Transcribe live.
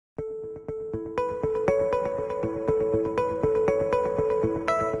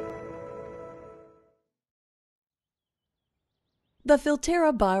The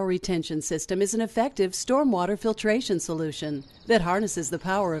Filterra Bioretention System is an effective stormwater filtration solution that harnesses the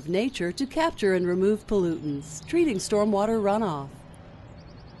power of nature to capture and remove pollutants, treating stormwater runoff.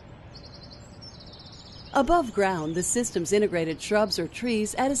 Above ground, the system's integrated shrubs or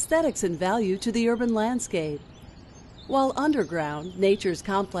trees add aesthetics and value to the urban landscape. While underground, nature's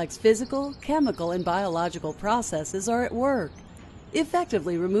complex physical, chemical, and biological processes are at work,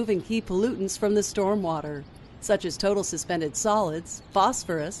 effectively removing key pollutants from the stormwater, such as total suspended solids,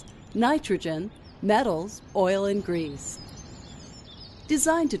 phosphorus, nitrogen, metals, oil, and grease.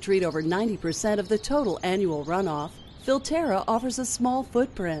 Designed to treat over 90% of the total annual runoff, Filterra offers a small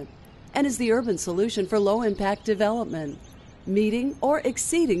footprint and is the urban solution for low-impact development, meeting or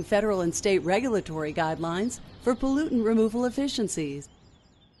exceeding federal and state regulatory guidelines for pollutant removal efficiencies.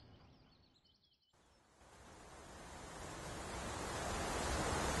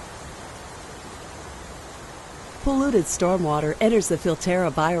 Polluted stormwater enters the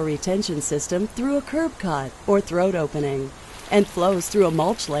Filterra bioretention system through a curb cut or throat opening and flows through a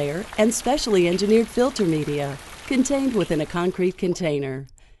mulch layer and specially engineered filter media contained within a concrete container.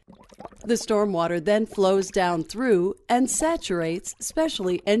 The stormwater then flows down through and saturates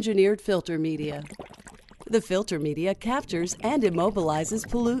specially engineered filter media. The filter media captures and immobilizes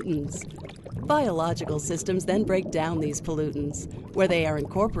pollutants. Biological systems then break down these pollutants, where they are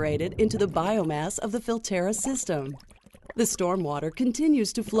incorporated into the biomass of the Filterra system. The stormwater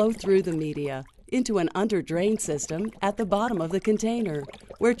continues to flow through the media into an underdrain system at the bottom of the container,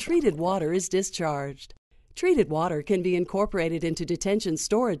 where treated water is discharged. Treated water can be incorporated into detention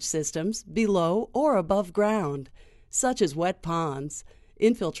storage systems below or above ground, such as wet ponds,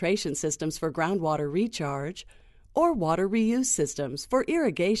 infiltration systems for groundwater recharge, or water reuse systems for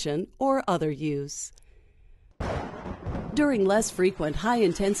irrigation or other use. During less frequent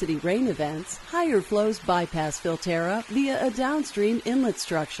high-intensity rain events, higher flows bypass Filterra via a downstream inlet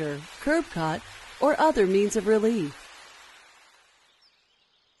structure, curb cut, or other means of relief.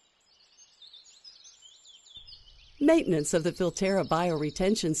 Maintenance of the Filterra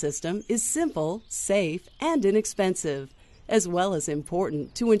bioretention system is simple, safe, and inexpensive, as well as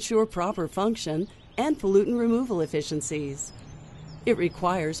important to ensure proper function and pollutant removal efficiencies. It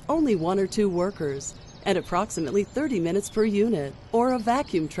requires only 1 or 2 workers and approximately 30 minutes per unit, or a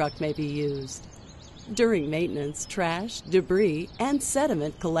vacuum truck may be used. During maintenance, trash, debris, and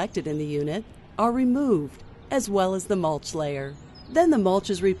sediment collected in the unit are removed, as well as the mulch layer. Then the mulch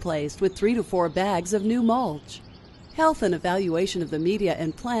is replaced with 3 to 4 bags of new mulch. Health and evaluation of the media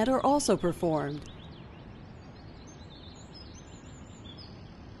and plant are also performed,